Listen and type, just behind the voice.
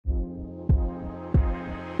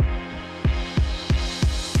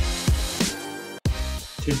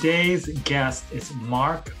Today's guest is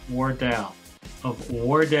Mark Wardell of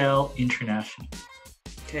Wardell International.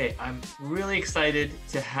 Okay, I'm really excited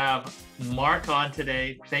to have Mark on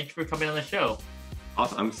today. Thank you for coming on the show.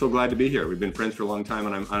 Awesome. I'm so glad to be here. We've been friends for a long time,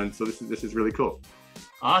 and so this is really cool.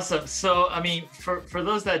 Awesome. So, for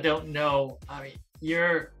those that don't know,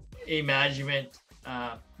 you're a management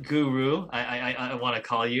guru. I want to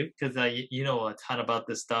call you because you know a ton about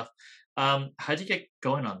this stuff. How'd you get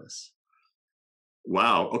going on this?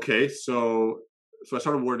 Wow. Okay. So I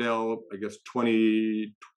started Wardell, I guess,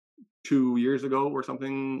 22 years ago or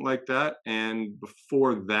something like that. And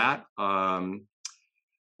before that, I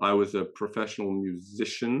was a professional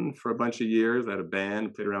musician for a bunch of years. I had a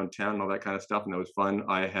band, played around town and all that kind of stuff. And that was fun.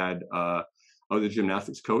 I was a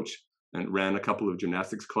gymnastics coach and ran a couple of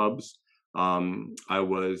gymnastics clubs. I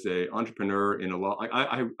was an entrepreneur in a lot.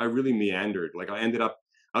 I really meandered. I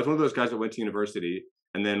was one of those guys that went to university.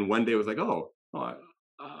 And then one day I was like,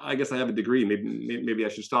 I guess I have a degree. Maybe I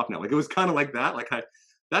should stop now. Like it was kind of like that.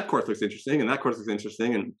 That course looks interesting, and that course looks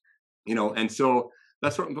interesting, and so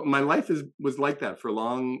that's what my life was like that for a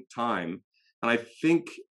long time. And I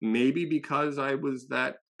think maybe because I was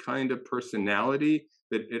that kind of personality,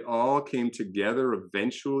 that it all came together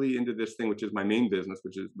eventually into this thing, which is my main business,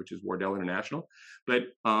 which is Wardell International. But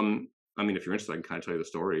if you're interested, I can kind of tell you the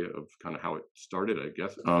story of kind of how it started, I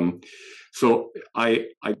guess. So I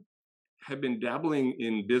have been dabbling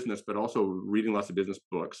in business, but also reading lots of business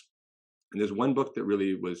books. And there's one book that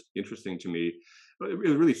really was interesting to me. It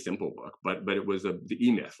was a really simple book, but it was the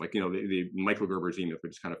E-Myth, the Michael Gerber's E-Myth,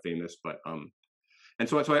 which is kind of famous. But and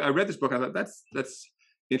so I read this book. I thought that's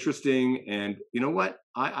interesting, and you know what?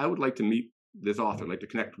 I would like to meet this author, like to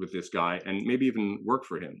connect with this guy, and maybe even work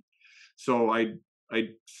for him. So I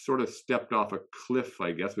sort of stepped off a cliff,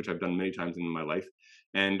 I guess, which I've done many times in my life,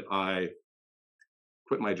 and I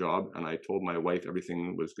quit my job, and I told my wife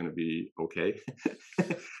everything was going to be okay.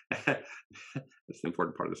 That's the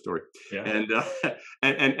important part of the story. Yeah.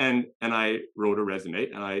 And I wrote a resume,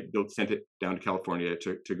 and I sent it down to California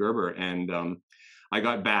to Gerber, and I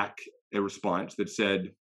got back a response that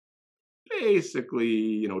said,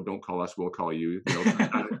 basically, don't call us, we'll call you.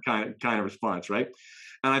 Kind of response, right?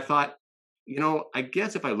 And I thought, I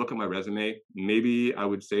guess if I look at my resume, maybe I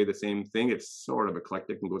would say the same thing. It's sort of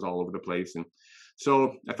eclectic and goes all over the place. And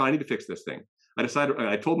so I thought I need to fix this thing. I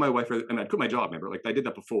told my wife, and I quit my job, remember, like I did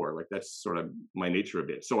that before, like that's sort of my nature a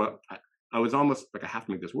bit. So I was almost like, I have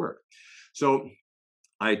to make this work. So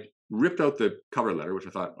I ripped out the cover letter, which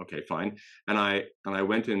I thought, okay, fine. And I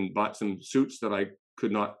went and bought some suits that I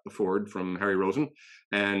could not afford from Harry Rosen.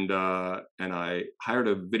 And I hired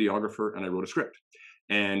a videographer, and I wrote a script.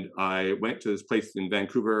 And I went to this place in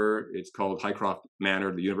Vancouver. It's called Highcroft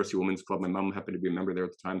Manor, the University Women's Club. My mom happened to be a member there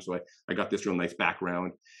at the time, so I got this real nice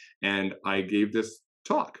background. And I gave this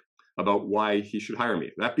talk about why he should hire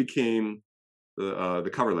me. That became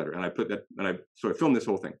the cover letter, and I put that, and so I filmed this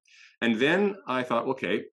whole thing. And then I thought,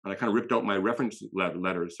 okay, and I kind of ripped out my reference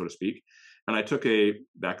letter, so to speak. And I took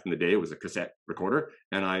back in the day, it was a cassette recorder,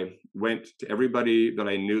 and I went to everybody that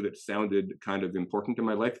I knew that sounded kind of important in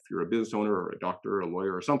my life. If you're a business owner or a doctor or a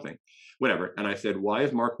lawyer or something, whatever. And I said, why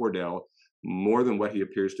is Mark Wardell more than what he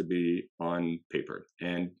appears to be on paper?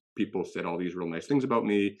 And people said all these real nice things about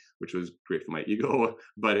me, which was great for my ego,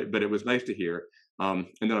 but it was nice to hear. And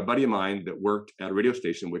then a buddy of mine that worked at a radio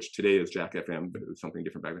station, which today is Jack FM, but it was something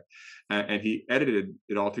different back then. And he edited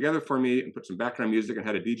it all together for me and put some background music and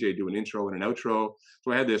had a DJ do an intro and an outro.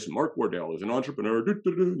 So I had this Mark Wardell is an entrepreneur,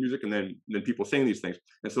 music, and then people saying these things.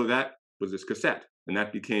 And so that was this cassette, and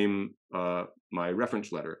that became my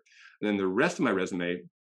reference letter. And then the rest of my resume,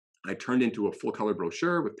 I turned into a full color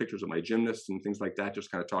brochure with pictures of my gymnasts and things like that,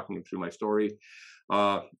 just kind of talking them through my story.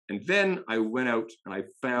 And then I went out and I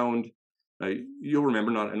found, you'll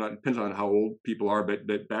remember, not depends on how old people are,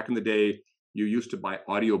 but back in the day, you used to buy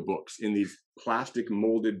audiobooks in these plastic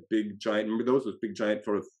molded big giant, remember those big giant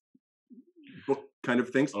sort of book kind of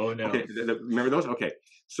things? Oh, no. Okay, remember those? Okay.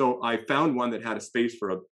 So I found one that had a space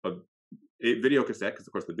for a video cassette, because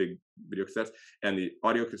of course the big video cassettes, and the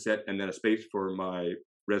audio cassette, and then a space for my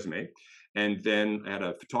resume. And then I had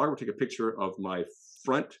a photographer take a picture of my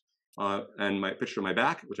front and my picture of my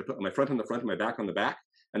back, which I put my front on the front and my back on the back.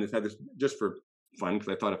 And just had this just for fun, because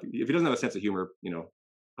I thought if he doesn't have a sense of humor,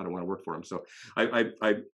 I don't want to work for him. So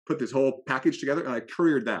I put this whole package together, and I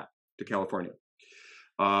couriered that to California.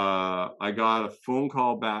 I got a phone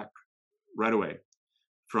call back right away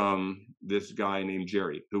from this guy named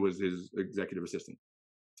Jerry, who was his executive assistant.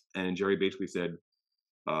 And Jerry basically said,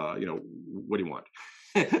 what do you want?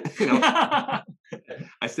 I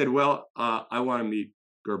said, well, I want to meet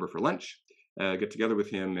Gerber for lunch. get together with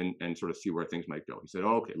him and sort of see where things might go. He said,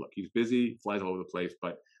 oh, okay, look, he's busy, flies all over the place,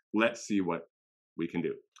 but let's see what we can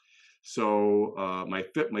do. So my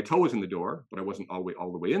toe was in the door, but I wasn't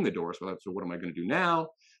all the way in the door. So so what am I going to do now?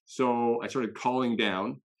 So I started calling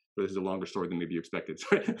down. But this is a longer story than maybe you expected.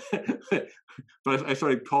 But I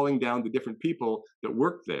started calling down the different people that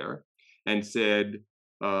worked there and said,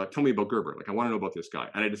 tell me about Gerber. Like, I want to know about this guy.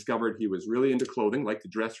 And I discovered he was really into clothing, liked to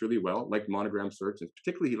dress really well, liked monogram shirts, and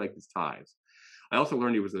particularly he liked his ties. I also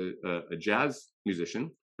learned he was a jazz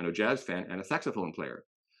musician and a jazz fan and a saxophone player.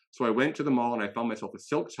 So I went to the mall and I found myself a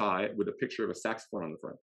silk tie with a picture of a saxophone on the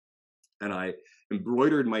front. And I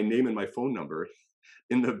embroidered my name and my phone number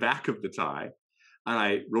in the back of the tie. And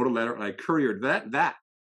I wrote a letter and I couriered that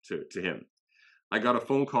to him. I got a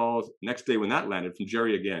phone call next day when that landed from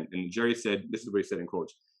Jerry again. And Jerry said, this is what he said in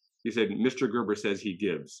quotes. He said, Mr. Gerber says he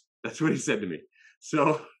gives. That's what he said to me.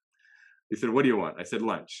 So he said, what do you want? I said,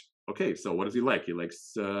 lunch. Okay, so what does he like? He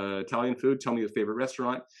likes Italian food. Tell me his favorite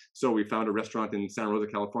restaurant. So we found a restaurant in Santa Rosa,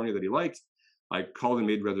 California that he liked. I called and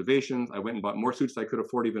made reservations. I went and bought more suits I could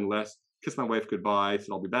afford, even less. Kissed my wife goodbye. Said,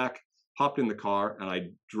 I'll be back. Hopped in the car and I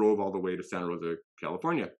drove all the way to Santa Rosa,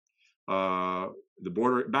 California. The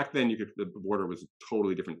border, back then, the border was a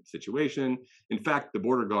totally different situation. In fact, the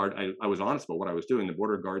border guard, I was honest about what I was doing. The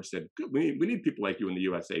border guard said, we need people like you in the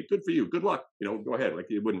USA. Good for you. Good luck. Go ahead. Like,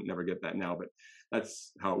 you wouldn't never get that now, but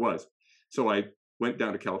that's how it was. So I went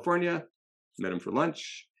down to California, met him for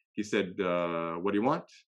lunch. He said, what do you want?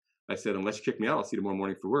 I said, unless you kick me out, I'll see you tomorrow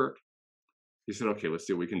morning for work. He said, okay, let's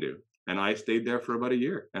see what we can do. And I stayed there for about a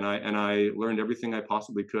year, and I learned everything I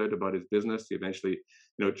possibly could about his business. He eventually,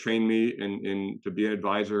 trained me in to be an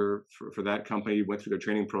advisor for that company. Went through their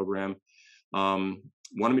training program.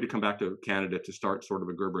 Wanted me to come back to Canada to start sort of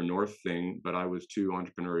a Gerber North thing, but I was too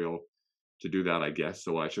entrepreneurial to do that, I guess.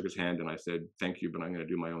 So I shook his hand and I said, "Thank you, but I'm going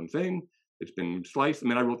to do my own thing." It's been sliced. I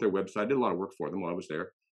mean, I wrote their website. I did a lot of work for them while I was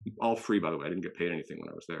there. All free, by the way. I didn't get paid anything when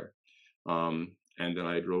I was there. And then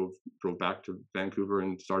I drove back to Vancouver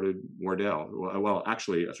and started Wardell. Well,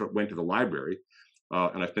 actually, I went to the library,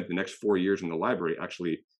 and I spent the next 4 years in the library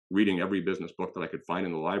actually reading every business book that I could find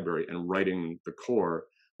in the library and writing the core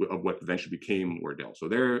of what eventually became Wardell. So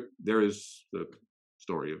there is the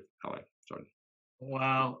story of how I started.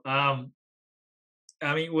 Wow. I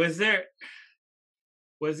mean, was there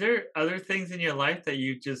other things in your life that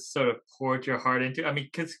you just sort of poured your heart into? I mean,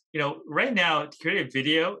 because right now to create a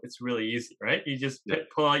video, it's really easy, right? You just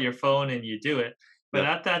pull out your phone and you do it. But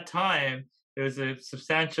at that time, there was a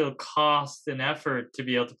substantial cost and effort to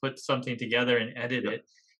be able to put something together and edit it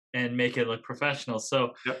and make it look professional.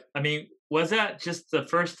 So, I mean, was that just the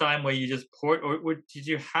first time where you just poured, or did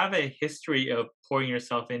you have a history of pouring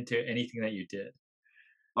yourself into anything that you did?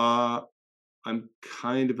 I'm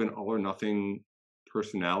kind of an all or nothing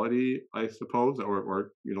personality, I suppose,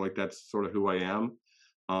 or like that's sort of who I am.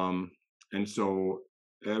 And so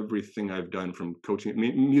everything I've done from coaching,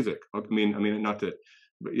 music, not to,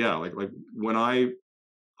 but yeah, like when I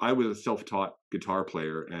was a self-taught guitar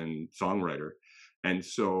player and songwriter. And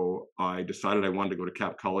so I decided I wanted to go to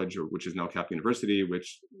Cap College, which is now Cap University,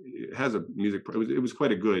 which has a music, it was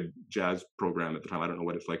quite a good jazz program at the time. I don't know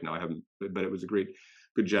what it's like now. I haven't, but it was a good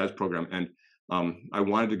jazz program. And I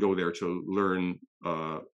wanted to go there to learn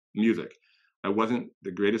music. I wasn't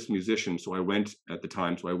the greatest musician, so I went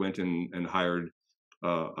and hired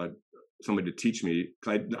somebody to teach me.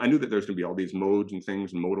 I knew that there's going to be all these modes and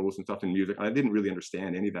things and modals and stuff in music. And I didn't really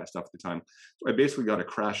understand any of that stuff at the time. So I basically got a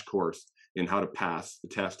crash course in how to pass the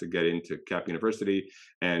test to get into Cap University,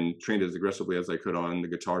 and trained as aggressively as I could on the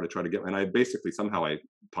guitar to try to get. And I basically somehow I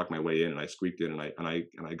talked my way in, and I squeaked it, and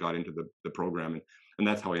I got into the program, and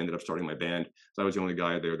that's how I ended up starting my band. So I was the only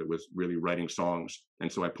guy there that was really writing songs, and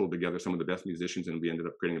so I pulled together some of the best musicians, and we ended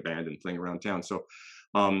up creating a band and playing around town. So,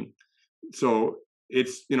 so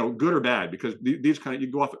it's good or bad, because these kind of, you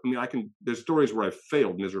go off. I mean, there's stories where I've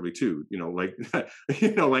failed miserably too.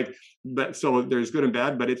 But so there's good and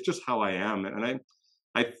bad, but it's just how I am, and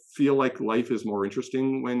I feel like life is more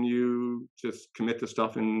interesting when you just commit to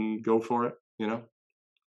stuff and go for it.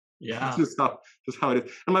 Yeah. just how it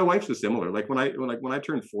is. And my wife's is similar. Like when I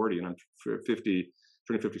turned 40, and I'm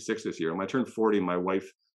turning 56 this year. When I turned 40, my wife,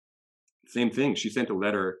 same thing. She sent a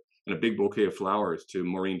letter and a big bouquet of flowers to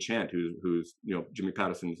Maureen Chant, who's Jimmy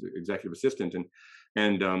Patterson's executive assistant,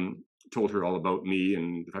 and told her all about me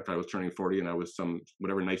and the fact that I was turning 40, and I was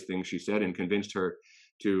whatever nice thing she said, and convinced her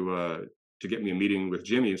to get me a meeting with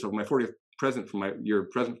Jimmy. And so my 40th present from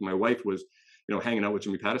my wife was hanging out with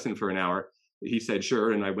Jimmy Patterson for an hour. He said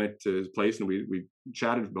sure, and I went to his place, and we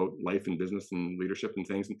chatted about life and business and leadership and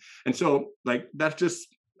things, and so like that's just,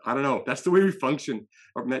 I don't know. That's the way we function.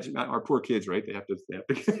 Our poor kids, right?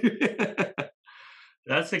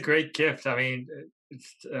 That's a great gift. I mean,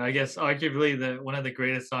 it's, I guess arguably the one of the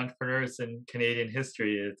greatest entrepreneurs in Canadian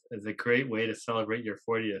history is a great way to celebrate your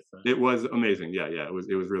 40th. It was amazing. Yeah, yeah. It was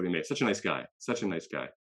really amazing. Such a nice guy. Such a nice guy.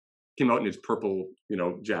 Came out in his purple,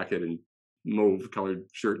 jacket and mauve colored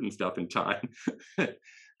shirt and stuff and tie. It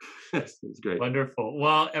was great. Wonderful.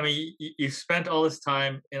 Well, I mean, you spent all this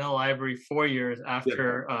time in a library 4 years Yeah,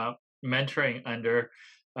 after mentoring under,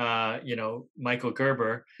 Michael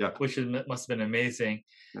Gerber, yeah, which must have been amazing.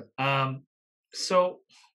 yeah. So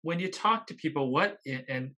when you talk to people,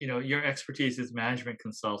 and your expertise is management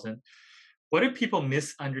consultant, what do people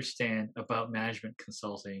misunderstand about management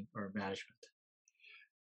consulting or management?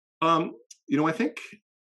 I think.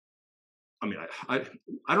 I mean, I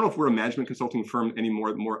don't know if we're a management consulting firm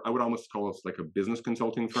anymore. More, I would almost call us like a business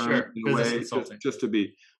consulting firm Sure, in a business way, just, consulting. just to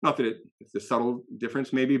be, not that it's a subtle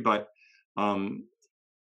difference maybe, but um,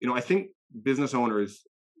 I think business owners,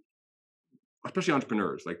 especially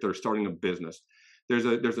entrepreneurs, like they're starting a business, there's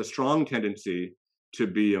a strong tendency to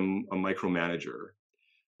be a micromanager.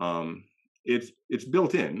 Um, it's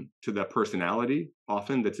built in to the personality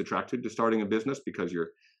often that's attracted to starting a business because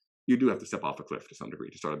you do have to step off a cliff to some degree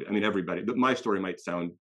to start a. I mean, everybody. My story might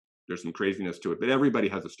sound there's some craziness to it, but everybody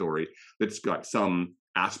has a story that's got some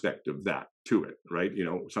aspect of that to it, right?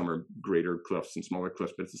 Some are greater cliffs and smaller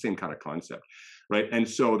cliffs, but it's the same kind of concept, right? And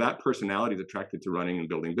so that personality is attracted to running and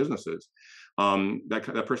building businesses.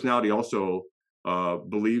 That personality also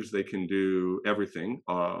believes they can do everything.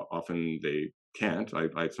 Often they can't.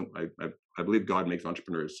 I believe God makes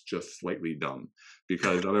entrepreneurs just slightly dumb,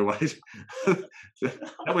 because otherwise,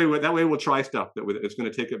 that way we'll try stuff it's going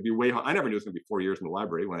to be way. I never knew it was going to be 4 years in the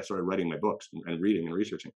library when I started writing my books and reading and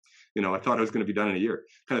researching. I thought it was going to be done in a year,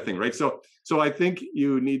 kind of thing, right? So I think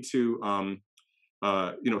you need to.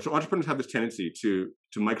 So entrepreneurs have this tendency to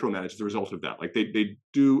micromanage as a result of that. Like they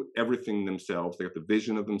do everything themselves. They have the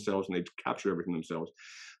vision of themselves and they capture everything themselves.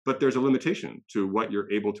 But there's a limitation to what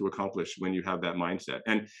you're able to accomplish when you have that mindset.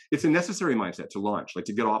 And it's a necessary mindset to launch, like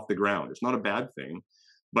to get off the ground. It's not a bad thing,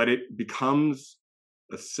 but it becomes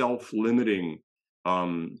a self-limiting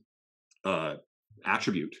um,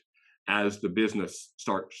 attribute as the business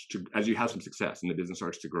as you have some success and the business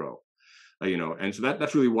starts to grow. And so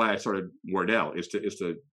that's really why I started Wardell, is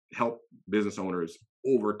to help business owners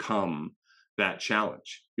overcome that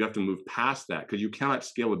challenge. You have to move past that because you cannot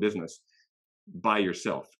scale a business by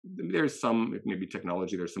yourself. There's some, maybe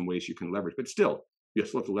technology, there's some ways you can leverage, but still, you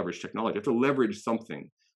still have to leverage technology. You have to leverage something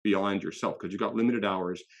beyond yourself because you've got limited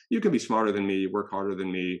hours. You can be smarter than me, work harder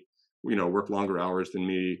than me, work longer hours than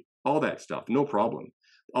me, all that stuff, no problem.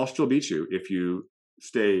 I'll still beat you if you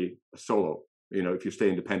stay solo, if you stay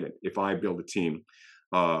independent. If I build a team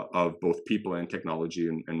of both people and technology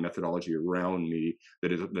and methodology around me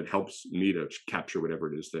that helps me to capture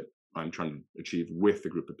whatever it is that I'm trying to achieve with a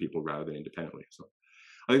group of people rather than independently. So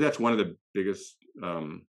I think that's one of the biggest,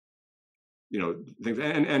 things.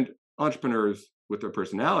 And entrepreneurs with their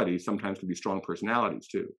personalities sometimes can be strong personalities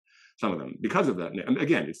too. Some of them, because of that. And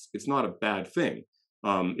again, it's not a bad thing.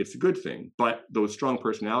 It's a good thing, but those strong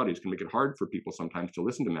personalities can make it hard for people sometimes to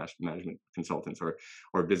listen to management consultants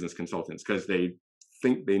or business consultants because they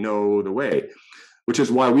think they know the way. Which is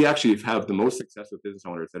why we actually have the most success with business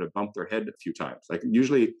owners that have bumped their head a few times. Like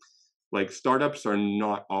usually, like startups are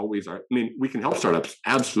not always. I mean, we can help startups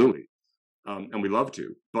absolutely, and we love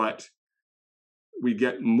to, but we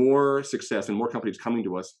get more success and more companies coming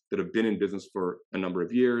to us that have been in business for a number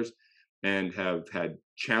of years and have had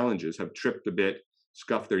challenges, have tripped a bit,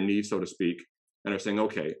 scuffed their knees, so to speak, and are saying,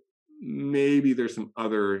 okay, maybe there's some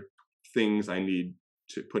other things I need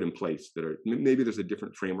to put in place maybe there's a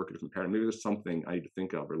different framework, a different paradigm, maybe there's something I need to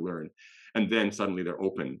think of or learn. And then suddenly they're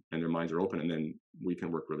open and their minds are open, and then we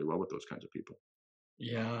can work really well with those kinds of people.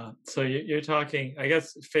 Yeah. So you're talking, I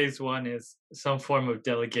guess phase one is some form of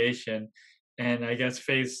delegation. And I guess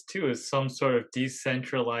phase two is some sort of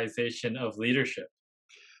decentralization of leadership.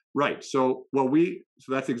 Right. So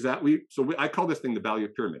that's exactly, I call this thing the value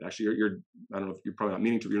pyramid. Actually, I don't know if you're probably not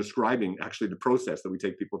meaning to, you're describing actually the process that we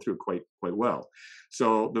take people through quite well.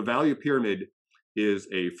 So the value pyramid is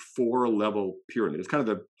a 4-level pyramid. It's kind of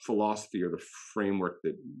the philosophy or the framework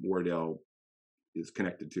that Wardell is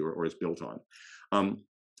connected to or is built on.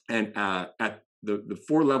 And at the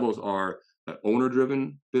 4 levels are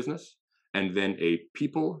owner-driven business, and then a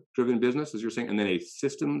people-driven business, as you're saying, and then a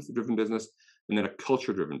systems-driven business, and then a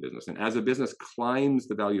culture-driven business. And as a business climbs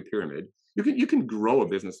the value pyramid, you can grow a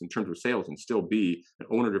business in terms of sales and still be an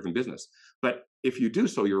owner-driven business. But if you do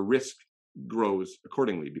so, your risk grows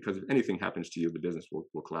accordingly, because if anything happens to you, the business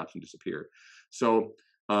will collapse and disappear. So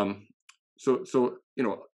Um, so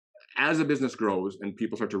as a business grows and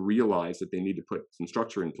people start to realize that they need to put some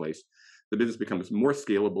structure in place, the business becomes more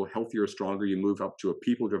scalable, healthier, stronger. You move up to a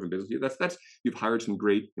people-driven business. That's you've hired some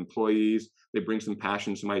great employees. They bring some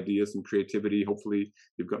passion, some ideas, some creativity. Hopefully,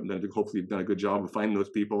 you've done a good job of finding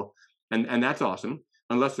those people, and that's awesome.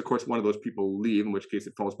 Unless, of course, one of those people leave, in which case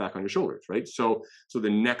it falls back on your shoulders, right? So the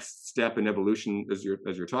next step in evolution, as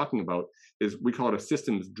you're talking about, is we call it a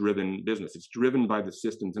systems-driven business. It's driven by the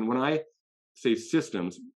systems, and when I say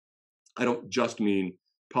systems, I don't just mean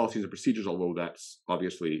policies and procedures, although that's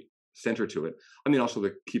obviously center to it. I mean also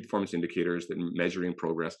the key performance indicators that measuring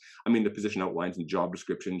progress. I mean the position outlines and job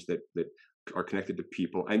descriptions that are connected to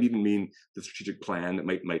people. I even mean the strategic plan that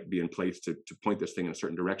might be in place to point this thing in a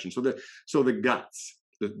certain direction. So the guts,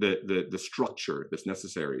 the structure that's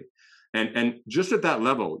necessary. And just at that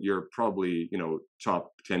level, you're probably,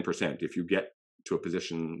 top 10% if you get to a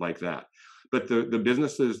position like that. But the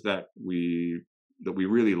businesses that we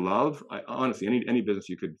really love, honestly, any business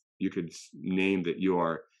you could name that you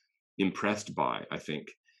are impressed by, I think,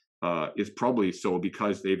 is probably so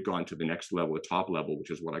because they've gone to the next level, the top level, which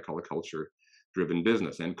is what I call a culture-driven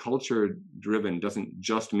business. And culture-driven doesn't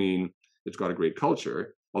just mean it's got a great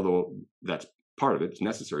culture, although that's part of it. It's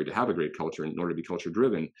necessary to have a great culture in order to be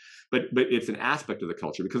culture-driven, but it's an aspect of the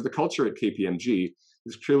culture, because the culture at KPMG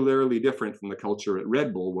is clearly different from the culture at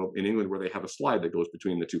Red Bull, well, in England, where they have a slide that goes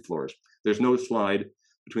between the two floors. There's no slide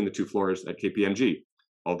between the two floors at KPMG.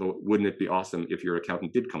 Although, wouldn't it be awesome if your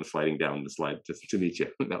accountant did come sliding down the slide just to meet you?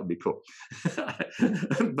 That would be cool.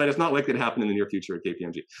 But it's not likely to happen in the near future at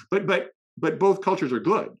KPMG. But both cultures are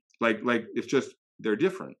good. Like it's just they're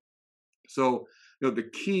different. So the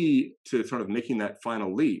key to sort of making that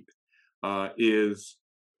final leap is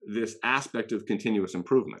this aspect of continuous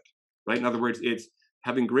improvement, right? In other words, it's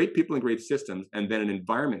having great people and great systems, and then an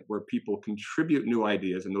environment where people contribute new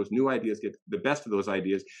ideas, and those new ideas get the best of those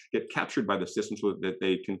ideas get captured by the system so that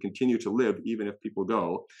they can continue to live even if people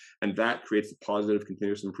go. And that creates a positive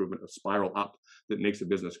continuous improvement, a spiral up that makes a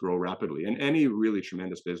business grow rapidly. And any really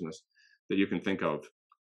tremendous business that you can think of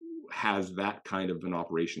has that kind of an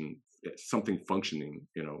operation, something functioning,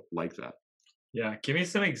 like that. Yeah, give me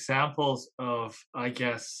some examples of, I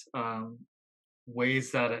guess,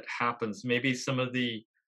 ways that it happens. Maybe some of the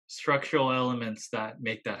structural elements that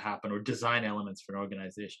make that happen, or design elements for an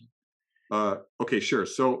organization. Okay, sure.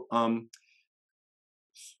 So,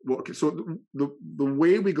 the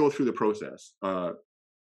way we go through the process, and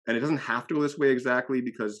it doesn't have to go this way exactly,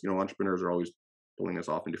 because entrepreneurs are always pulling us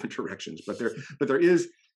off in different directions. But there is,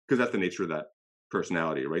 because that's the nature of that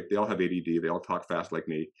personality, right? They all have ADD. They all talk fast like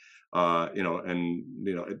me. But anyway,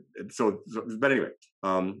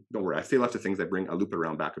 don't worry. I say lots of things. I loop it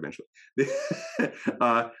around back eventually. We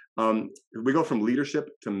go from leadership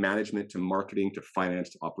to management to marketing to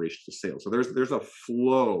finance to operations to sales. So there's a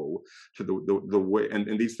flow to the way,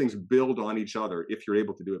 and these things build on each other if you're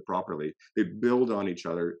able to do it properly. They build on each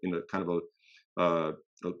other in a kind of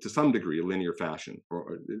to some degree, a linear fashion,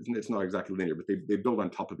 or it's not exactly linear, but they build on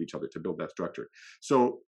top of each other to build that structure.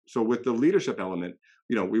 So with the leadership element,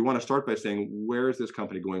 we want to start by saying, where is this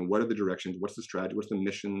company going? What are the directions? What's the strategy? What's the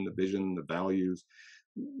mission, the vision, the values?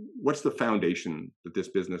 What's the foundation that this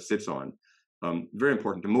business sits on? Very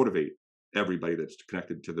important to motivate everybody that's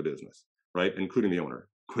connected to the business, right? Including the owner,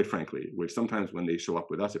 quite frankly, which sometimes when they show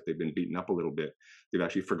up with us, if they've been beaten up a little bit, they've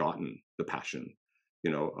actually forgotten the passion.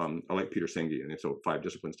 I like Peter Senge, and so 5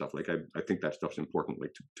 discipline stuff. Like I think that stuff's important.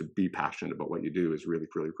 Like to be passionate about what you do is really,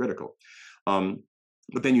 really critical.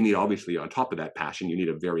 But then you need, obviously, on top of that passion, you need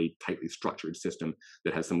a very tightly structured system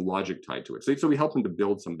that has some logic tied to it. So we help them to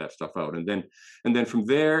build some of that stuff out, and then from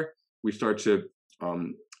there we start to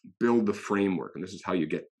build the framework, and this is how you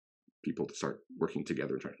get people to start working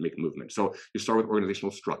together and trying to make movement. So you start with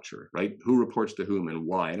organizational structure, right? Who reports to whom and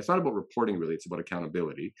why? And it's not about reporting, really, it's about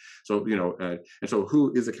accountability. So, and so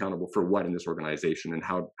who is accountable for what in this organization, and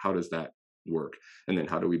how does that work? And then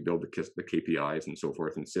how do we build the KPIs and so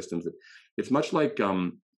forth, and systems? It's much like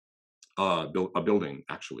a building,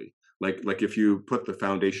 actually. Like if you put the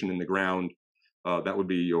foundation in the ground, that would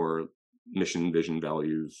be your mission, vision,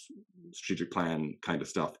 values, strategic plan kind of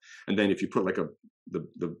stuff. And then if you put like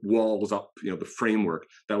the walls up, the framework,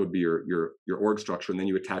 that would be your org structure. And then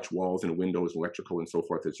you attach walls and windows, electrical, and so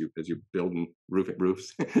forth as you build and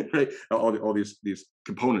roofs, right? All these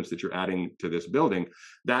components that you're adding to this building.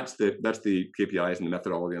 That's the KPIs and the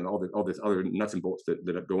methodology and all this other nuts and bolts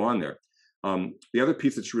that go on there. The other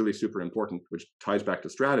piece that's really super important, which ties back to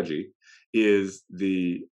strategy, is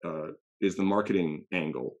the marketing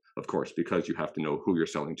angle, of course, because you have to know who you're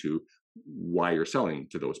selling to, why you're selling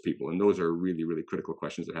to those people. And those are really, really critical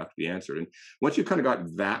questions that have to be answered. And once you've kind of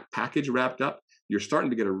got that package wrapped up, you're starting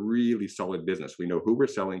to get a really solid business. We know who we're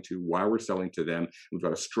selling to, why we're selling to them. We've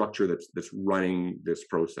got a structure that's running this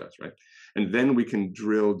process, right? And then we can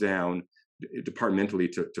drill down departmentally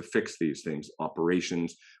to fix these things.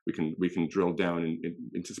 Operations, we can drill down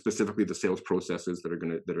into specifically the sales processes that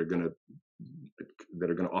are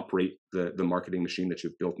gonna operate the marketing machine that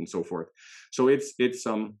you've built and so forth. So it's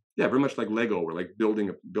yeah, very much like Lego. We're like building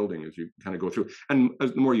a building as you kind of go through. And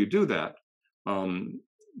as the more you do that,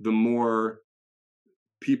 the more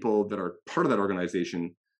people that are part of that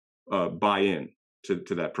organization buy in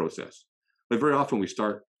to that process. But very often we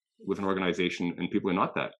start with an organization and people are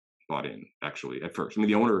not that bought in actually at first. I mean,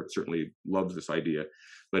 the owner certainly loves this idea,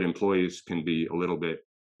 but employees can be a little bit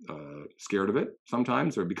scared of it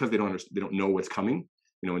sometimes, or because they don't know what's coming,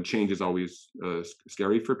 and change is always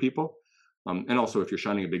scary for people. And also, if you're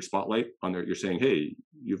shining a big spotlight on there, you're saying, "Hey,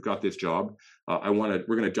 you've got this job. We're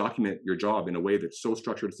going to document your job in a way that's so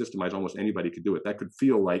structured and systemized, almost anybody could do it." That could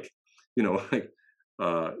feel like,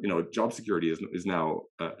 job security is now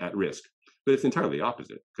at risk, but it's entirely the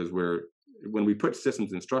opposite, because when we put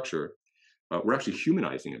systems in structure, we're actually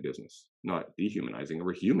humanizing a business, not dehumanizing it.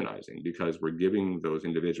 We're humanizing because we're giving those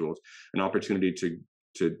individuals an opportunity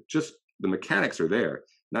to just, the mechanics are there.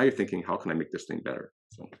 Now you're thinking, how can I make this thing better?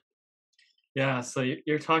 So. Yeah, so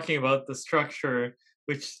you're talking about the structure,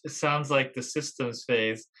 which sounds like the systems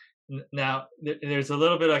phase. Now, there's a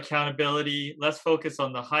little bit of accountability. Let's focus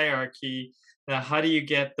on the hierarchy. Now, how do you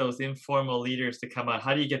get those informal leaders to come out?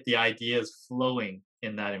 How do you get the ideas flowing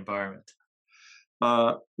in that environment?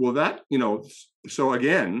 Well, so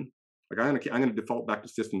again, like I'm going to default back to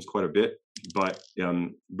systems quite a bit, but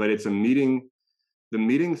it's a meeting. The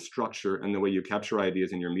meeting structure and the way you capture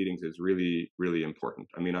ideas in your meetings is really, really important.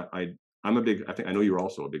 I mean, I know you're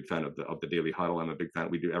also a big fan of the daily huddle. I'm a big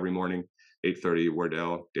fan. We do every morning, 8:30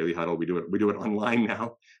 Wardell daily huddle. We do it online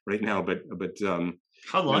now, right now. But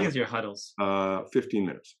how long is your huddles? 15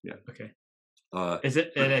 minutes. Yeah. Okay. Is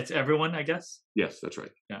it, and it's everyone, I guess? Yes, that's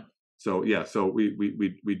right. Yeah. So yeah, so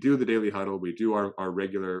we do the daily huddle. We do our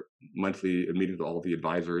regular monthly meetings with all the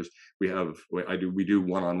advisors. We do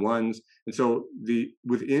one-on-ones, and so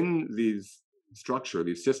within these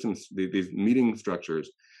systems, these meeting structures,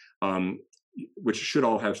 which should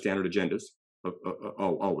all have standard agendas,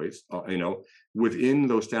 always. Within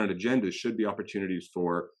those standard agendas should be opportunities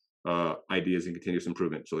for ideas and continuous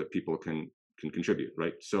improvement, so that people can contribute,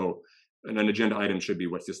 right? So an agenda item should be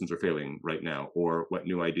what systems are failing right now, or what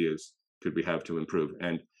new ideas could we have to improve.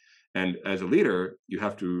 And as a leader, you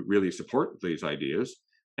have to really support these ideas,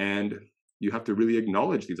 and you have to really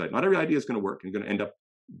acknowledge these ideas. Not every idea is going to work and going to end up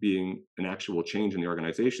being an actual change in the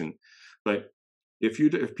organization. But if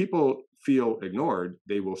people feel ignored,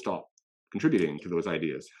 they will stop contributing to those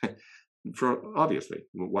ideas. For obviously,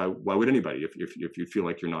 why would anybody if you feel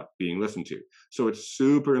like you're not being listened to? So it's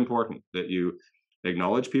super important that you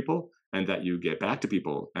acknowledge people, and that you get back to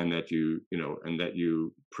people, and that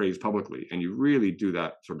you praise publicly, and you really do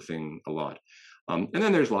that sort of thing a lot. And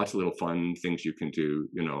then there's lots of little fun things you can do,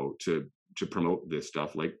 to promote this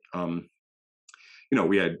stuff. Like,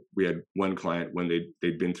 we had one client when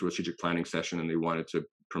they'd been through a strategic planning session, and they wanted to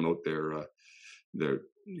promote their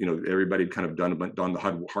everybody kind of done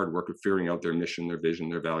the hard work of figuring out their mission, their vision,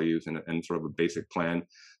 their values, and sort of a basic plan.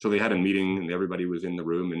 So they had a meeting, and everybody was in the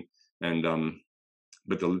room,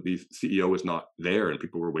 but the CEO was not there, and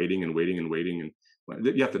people were waiting and waiting and waiting. And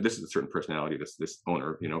this is a certain personality, this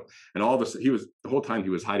owner, and all of us, the whole time he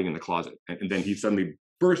was hiding in the closet, and then he suddenly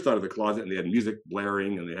burst out of the closet, and they had music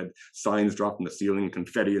blaring, and they had signs dropped from the ceiling,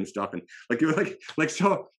 confetti and stuff, and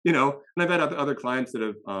so, and I've had other clients that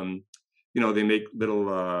have, they make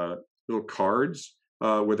little cards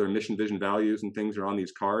where their mission, vision, values, and things are on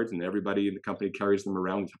these cards, and everybody in the company carries them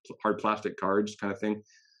around, hard plastic cards, kind of thing.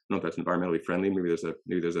 I don't know if that's environmentally friendly. Maybe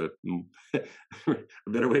there's a a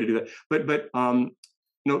better way to do that. But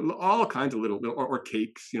all kinds of little or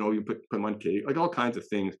cakes. You put them on cake, like all kinds of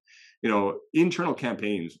things. Internal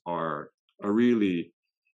campaigns are a really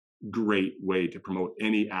great way to promote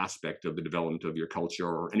any aspect of the development of your culture,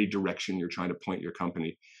 or any direction you're trying to point your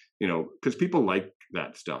company. Because people like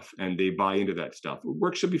that stuff, and they buy into that stuff.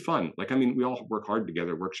 Work should be fun. We all work hard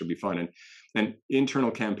together. Work should be fun, and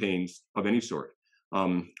internal campaigns of any sort.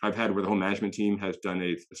 I've had where the whole management team has done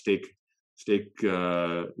a steak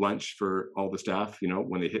lunch for all the staff.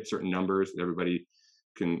 When they hit certain numbers, everybody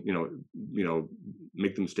can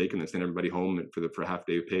make them steak, and then send everybody home for a half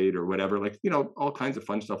day paid or whatever. All kinds of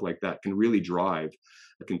fun stuff like that can really drive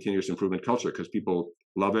a continuous improvement culture, because people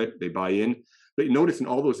love it, they buy in. But you notice in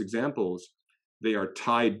all those examples, they are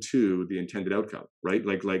tied to the intended outcome, right?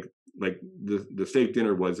 Like the steak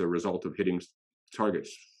dinner was a result of hitting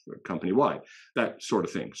targets company wide, that sort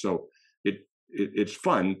of thing. So it's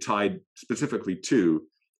fun tied specifically to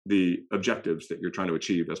the objectives that you're trying to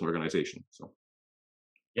achieve as an organization. So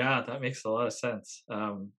Yeah, that makes a lot of sense.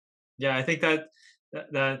 Yeah, I think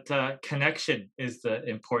that connection is the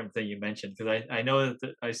important thing you mentioned, because I know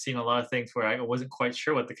that I've seen a lot of things where I wasn't quite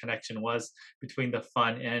sure what the connection was between the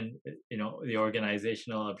fun and the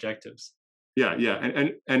organizational objectives. yeah,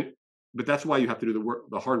 and but that's why you have to do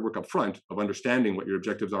the hard work up front of understanding what your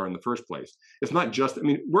objectives are in the first place. It's not just, I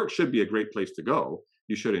mean, work should be a great place to go.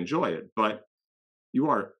 You should enjoy it, but you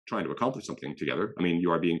are trying to accomplish something together. I mean,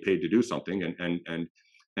 you are being paid to do something,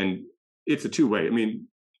 and it's a two-way. I mean,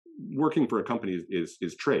 working for a company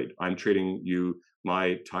is trade. I'm trading you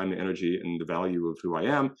my time and energy and the value of who I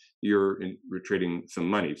am. We're trading some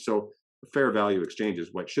money. So a fair value exchange is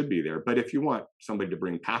what should be there. But if you want somebody to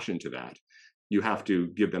bring passion to that, you have to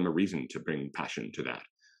give them a reason to bring passion to that.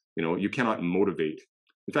 You cannot motivate.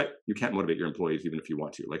 In fact, you can't motivate your employees even if you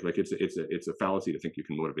want to. Like it's a fallacy to think you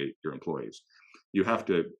can motivate your employees. You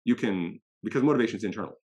can, because motivation is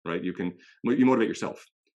internal, right? You motivate yourself.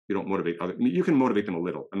 You don't motivate other. I mean, you can motivate them a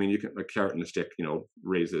little. I mean, you can, a carrot and a stick,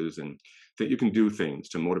 raises, and that you can do things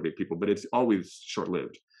to motivate people, but it's always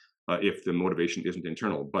short-lived if the motivation isn't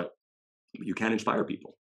internal. But you can inspire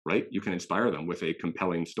people, right? You can inspire them with a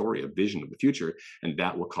compelling story, a vision of the future, and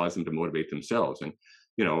that will cause them to motivate themselves. And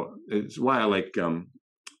it's why I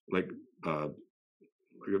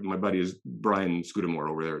my buddy is Brian Scudamore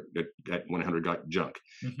over there at 100 Got Junk.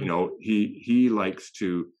 Hmm. He likes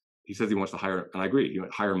to. He says he wants to hire, and I agree.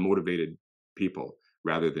 Hire motivated people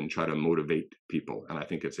rather than try to motivate people, and I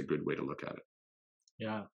think it's a good way to look at it.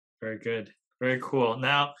 Yeah, very good. Very cool.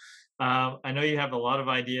 Now, I know you have a lot of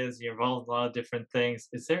ideas. You're involved in a lot of different things.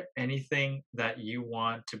 Is there anything that you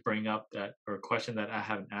want to bring up or a question that I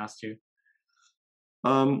haven't asked you?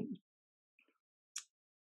 Um,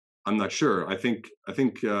 I'm not sure. I think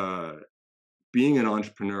being an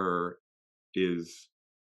entrepreneur is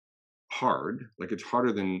hard. Like it's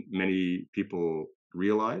harder than many people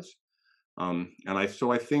realize. And I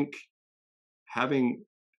think having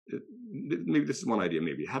maybe this is one idea.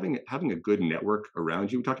 Maybe having a good network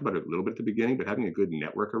around you. We talked about it a little bit at the beginning, but having a good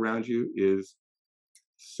network around you is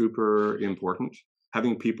super important.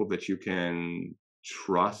 Having people that you can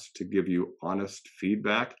trust to give you honest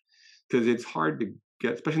feedback, because it's hard to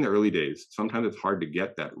get, especially in the early days. Sometimes it's hard to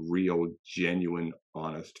get that real, genuine,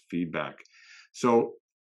 honest feedback. So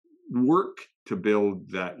work to build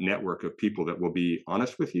that network of people that will be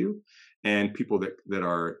honest with you, and people that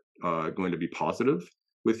are going to be positive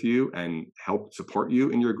with you and help support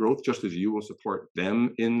you in your growth, just as you will support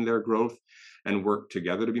them in their growth, and work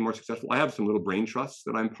together to be more successful. I have some little brain trusts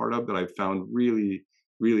that I'm part of that I've found really,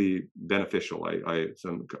 really beneficial. I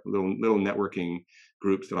some little networking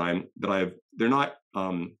groups they're not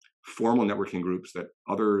formal networking groups that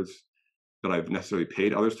I've necessarily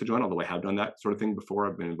paid others to join, although I have done that sort of thing before.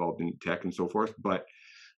 I've been involved in tech and so forth. But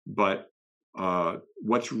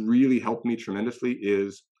what's really helped me tremendously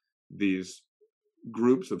is these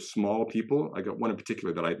groups of small people. I got one in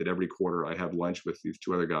particular that every quarter I have lunch with these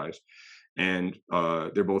two other guys, and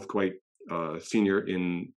they're both quite senior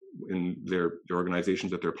in their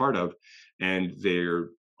organizations that they're part of, and they're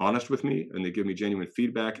honest with me and they give me genuine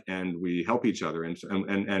feedback, and we help each other, and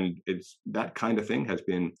it's that kind of thing has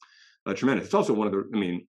been tremendous. It's also one of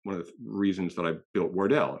the reasons that I built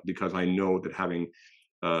Wardell, because I know that having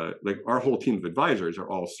like our whole team of advisors are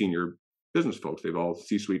all senior business folks. They've all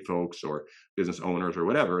C-suite folks or business owners or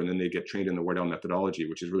whatever, and then they get trained in the Wardell methodology,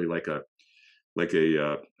 which is really like a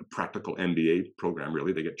practical MBA program.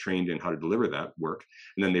 Really, they get trained in how to deliver that work,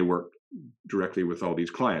 and then they work directly with all these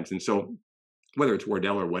clients. And so, whether it's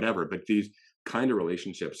Wardell or whatever, but these kind of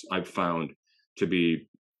relationships I've found to be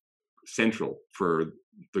central for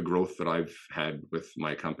the growth that I've had with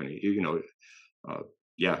my company.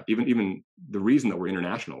 Yeah, even the reason that we're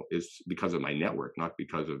international is because of my network, not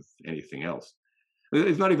because of anything else.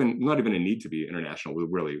 It's not even a need to be international.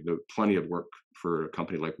 Really, there's plenty of work for a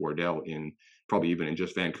company like Wardell in probably even in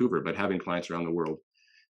just Vancouver, but having clients around the world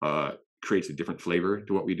creates a different flavor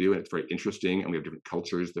to what we do, and it's very interesting. And we have different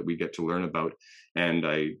cultures that we get to learn about, and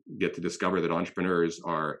I get to discover that entrepreneurs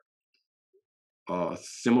are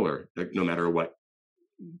similar, like no matter what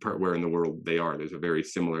part where in the world they are. There's a very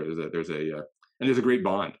similar. There's a great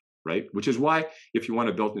bond, right? Which is why, if you want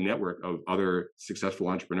to build a network of other successful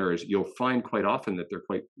entrepreneurs, you'll find quite often that they're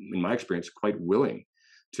quite, in my experience, quite willing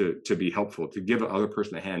to be helpful, to give the other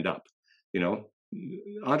person a hand up.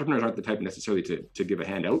 Entrepreneurs aren't the type necessarily to give a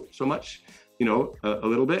hand out so much. a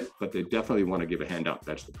little bit, but they definitely want to give a hand up.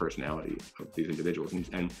 That's the personality of these individuals.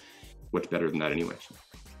 And what's better than that anyway? So.